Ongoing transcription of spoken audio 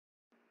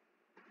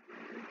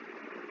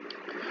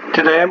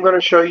Today I'm going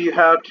to show you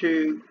how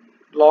to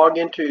log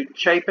into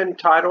Chapin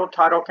title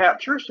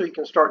capture so you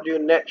can start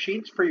doing net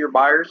sheets for your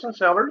buyers and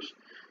sellers.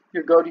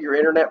 You'll go to your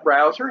internet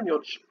browser and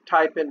you'll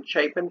type in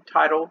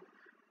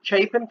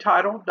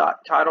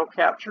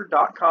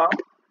chapintitle.titlecapture.com.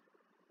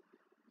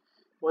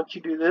 Once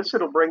you do this,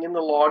 it'll bring in the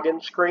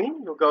login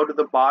screen. You'll go to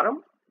the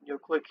bottom. You'll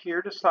click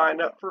here to sign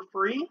up for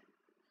free.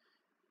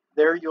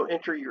 There you'll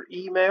enter your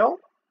email,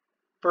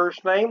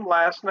 first name,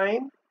 last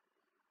name,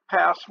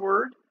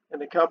 password,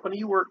 and the company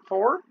you work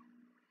for.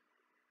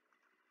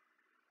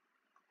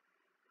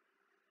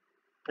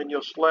 And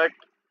you'll select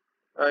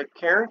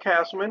Karen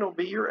Castleman will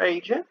be your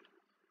agent.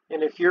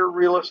 And if you're a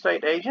real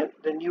estate agent,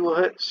 then you will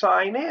hit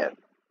sign in.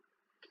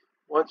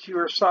 Once you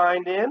are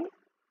signed in,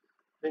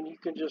 then you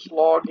can just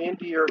log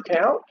into your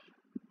account.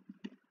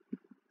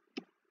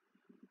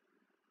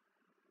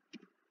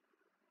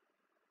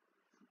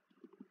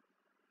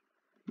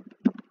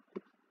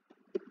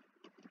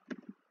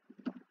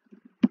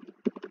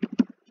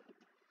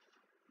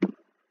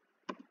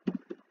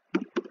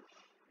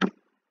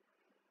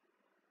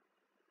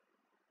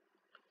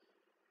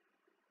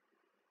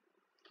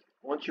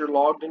 Once you're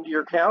logged into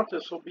your account,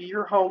 this will be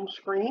your home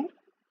screen.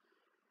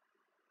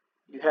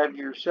 You have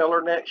your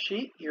seller net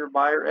sheet, your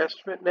buyer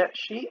estimate net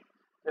sheet,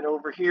 and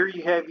over here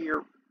you have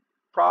your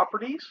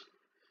properties.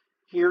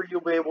 Here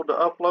you'll be able to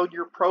upload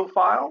your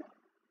profile.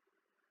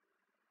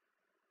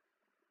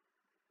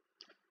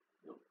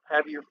 You'll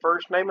have your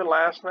first name and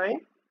last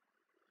name,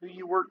 who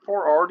you work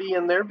for already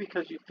in there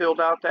because you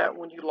filled out that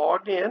when you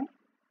logged in.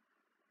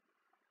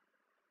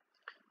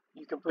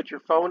 You can put your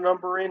phone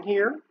number in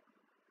here.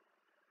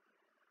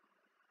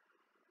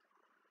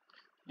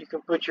 You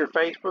can put your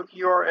Facebook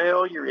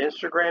URL, your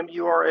Instagram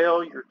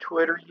URL, your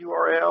Twitter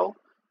URL,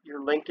 your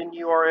LinkedIn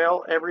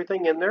URL,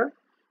 everything in there.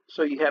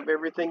 So you have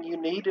everything you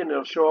need and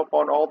it'll show up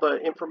on all the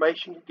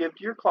information you give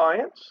to your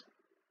clients.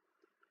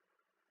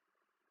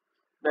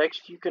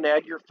 Next, you can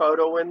add your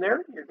photo in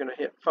there. You're going to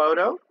hit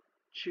Photo,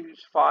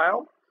 choose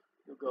File.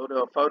 You'll go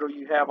to a photo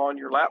you have on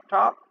your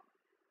laptop.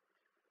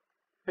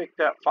 Pick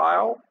that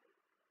file,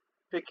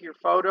 pick your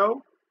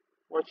photo.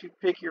 Once you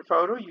pick your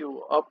photo,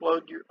 you'll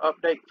upload your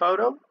update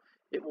photo.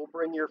 It will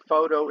bring your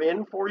photo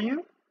in for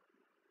you.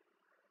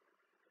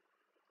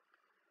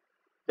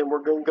 Then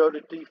we're going to go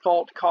to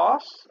default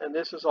costs, and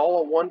this is all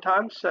a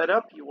one-time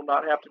setup. You will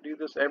not have to do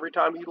this every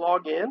time you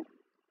log in.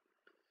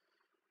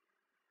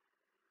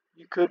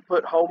 You could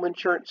put home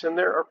insurance in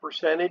there, a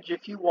percentage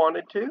if you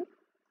wanted to.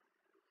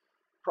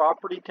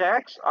 Property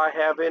tax, I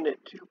have in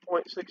at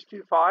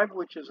 2.625,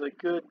 which is a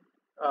good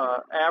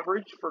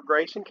average for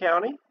Grayson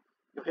County.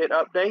 You'll hit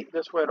update.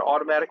 This way it'll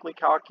automatically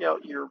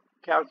calculate your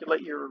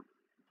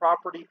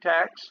property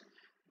tax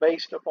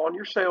based upon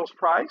your sales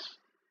price.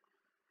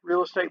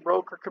 Real estate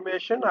broker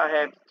commission, I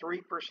have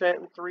 3%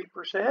 and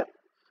 3%.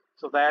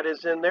 So that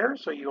is in there,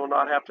 so you will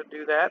not have to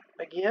do that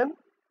again.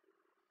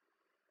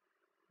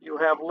 You'll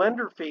have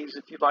lender fees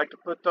if you'd like to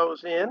put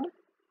those in.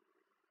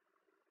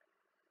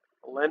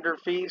 Lender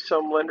fees,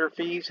 some lender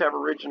fees have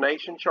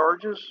origination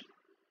charges,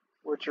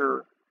 which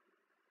are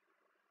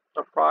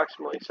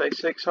approximately, say,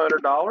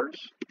 $600.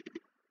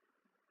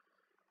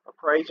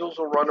 Appraisals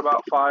will run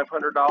about $500.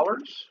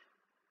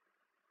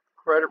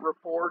 Credit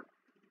report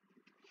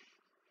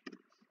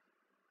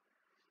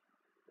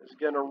is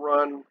going to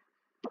run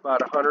about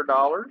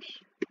 $100.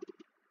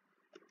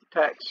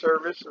 Tax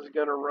service is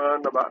going to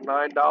run about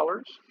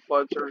 $9.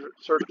 Flood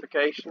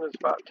certification is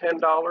about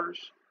 $10.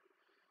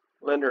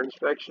 Lender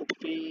inspection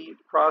fee,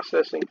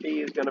 processing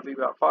fee is going to be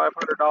about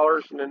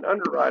 $500, and then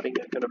underwriting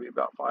is going to be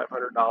about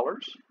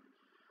 $500.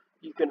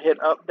 You can hit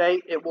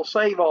update. It will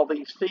save all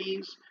these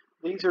fees.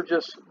 These are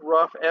just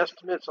rough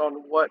estimates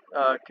on what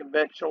a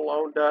conventional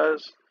loan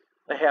does.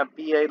 They have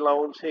VA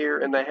loans here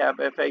and they have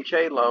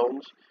FHA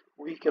loans.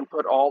 We can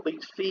put all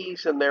these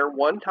fees in there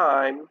one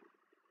time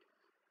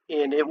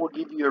and it will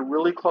give you a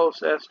really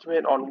close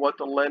estimate on what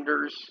the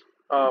lenders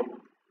are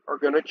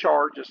going to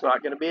charge. It's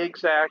not going to be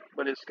exact,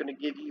 but it's going to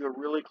give you a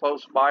really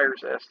close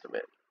buyer's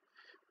estimate.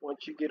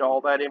 Once you get all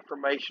that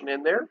information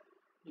in there,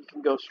 you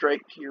can go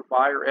straight to your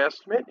buyer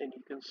estimate and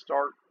you can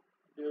start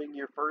doing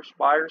your first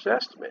buyer's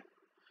estimate.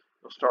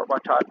 You'll start by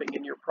typing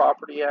in your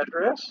property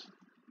address,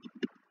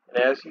 and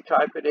as you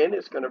type it in,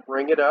 it's going to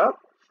bring it up.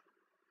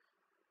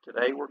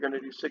 Today we're going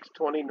to do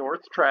 620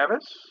 North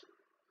Travis.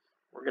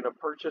 We're going to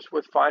purchase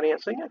with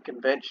financing, a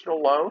conventional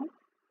loan.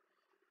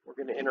 We're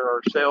going to enter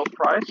our sales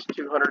price,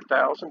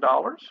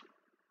 $200,000.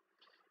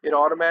 It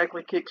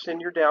automatically kicks in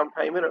your down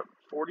payment of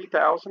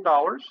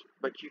 $40,000,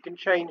 but you can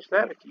change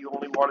that if you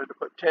only wanted to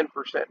put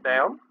 10%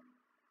 down.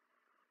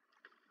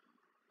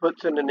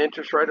 Puts in an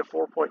interest rate of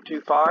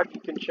 4.25.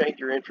 You can change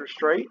your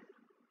interest rate.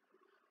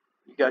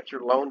 You got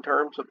your loan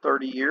terms of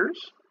 30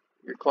 years.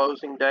 Your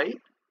closing date,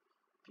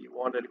 if you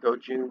wanted to go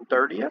June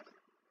 30th.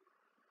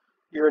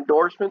 Your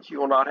endorsements, you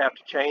will not have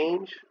to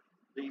change.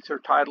 These are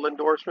title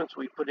endorsements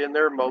we put in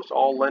there. Most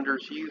all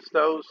lenders use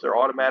those. They're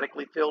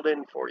automatically filled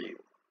in for you.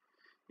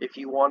 If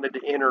you wanted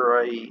to enter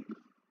a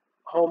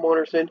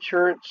homeowner's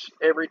insurance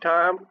every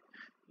time,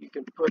 You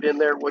can put in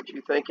there what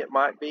you think it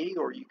might be,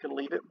 or you can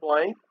leave it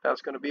blank.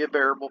 That's going to be a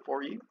variable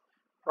for you.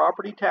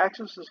 Property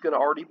taxes is going to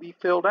already be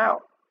filled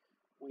out.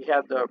 We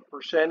had the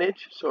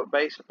percentage, so it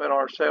based upon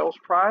our sales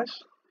price.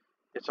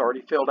 It's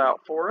already filled out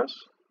for us.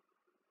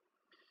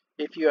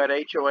 If you had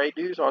HOA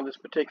dues on this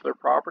particular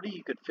property,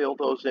 you could fill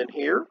those in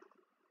here.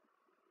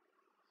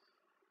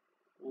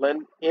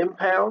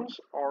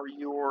 Impounds are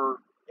your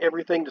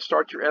everything to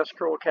start your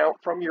escrow account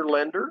from your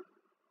lender.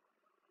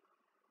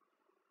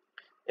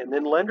 And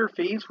then lender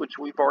fees, which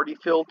we've already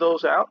filled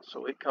those out,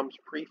 so it comes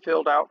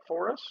pre-filled out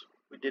for us.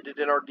 We did it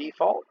in our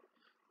default.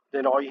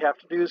 Then all you have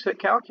to do is hit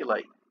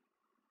calculate.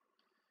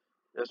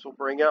 This will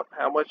bring up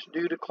how much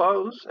due to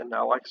close. And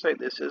now, like I say,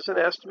 this is an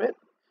estimate.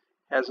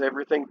 Has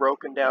everything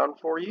broken down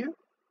for you.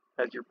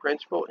 Has your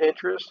principal,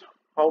 interest,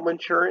 home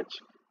insurance,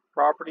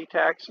 property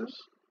taxes.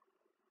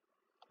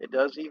 It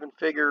does even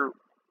figure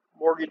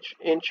mortgage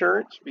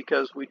insurance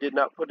because we did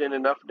not put in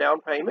enough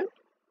down payment.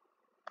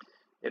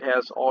 It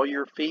has all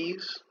your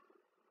fees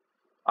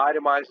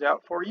itemized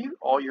out for you,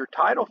 all your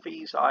title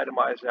fees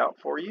itemized out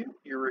for you,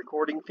 your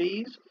recording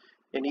fees,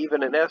 and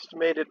even an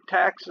estimated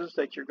taxes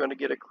that you're going to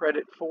get a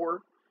credit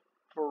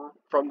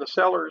from the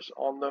sellers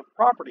on the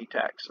property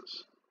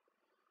taxes.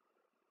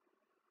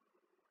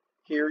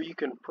 Here you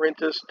can print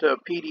this to a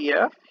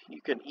PDF,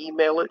 you can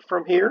email it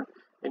from here,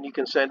 and you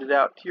can send it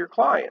out to your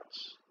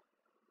clients.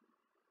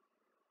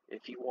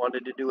 If you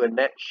wanted to do a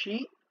net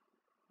sheet,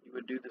 you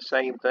would do the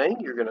same thing.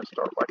 You're going to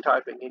start by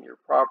typing in your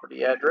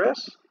property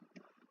address.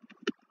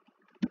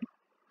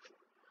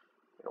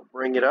 It'll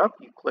bring it up.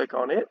 You click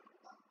on it.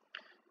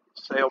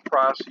 Sale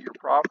price of your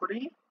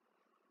property.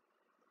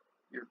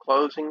 Your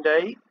closing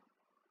date.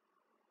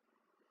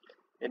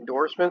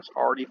 Endorsements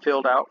already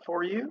filled out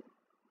for you.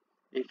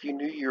 If you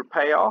knew your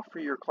payoff for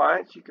your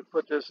clients, you could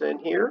put this in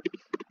here,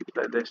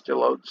 that they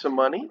still owed some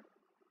money.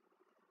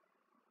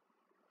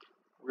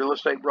 Real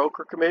estate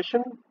broker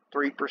commission,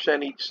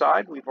 3% each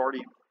side. We've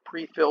already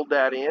pre-filled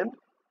that in.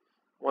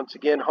 Once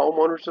again,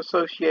 homeowners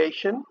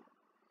association.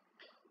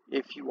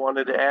 If you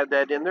wanted to add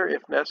that in there,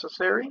 if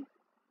necessary,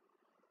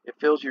 it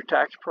fills your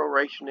tax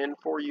proration in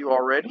for you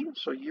already.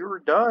 So you're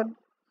done.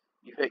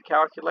 You hit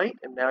calculate,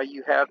 and now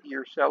you have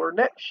your seller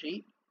net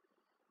sheet,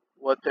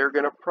 what they're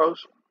going to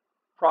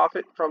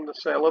profit from the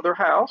sale of their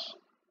house.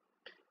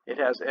 It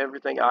has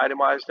everything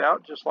itemized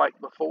out just like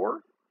before.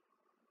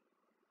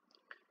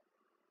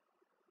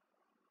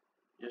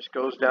 Just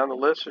goes down the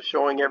list of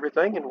showing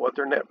everything and what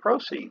their net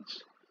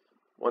proceeds.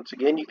 Once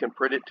again, you can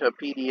print it to a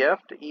PDF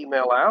to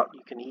email out.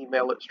 You can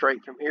email it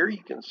straight from here.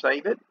 You can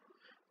save it,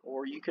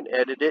 or you can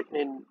edit it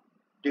and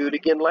do it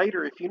again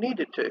later if you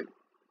needed to.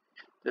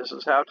 This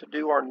is how to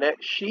do our net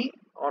sheet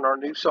on our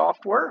new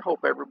software.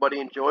 Hope everybody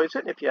enjoys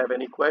it. If you have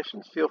any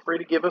questions, feel free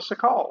to give us a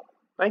call.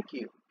 Thank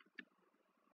you.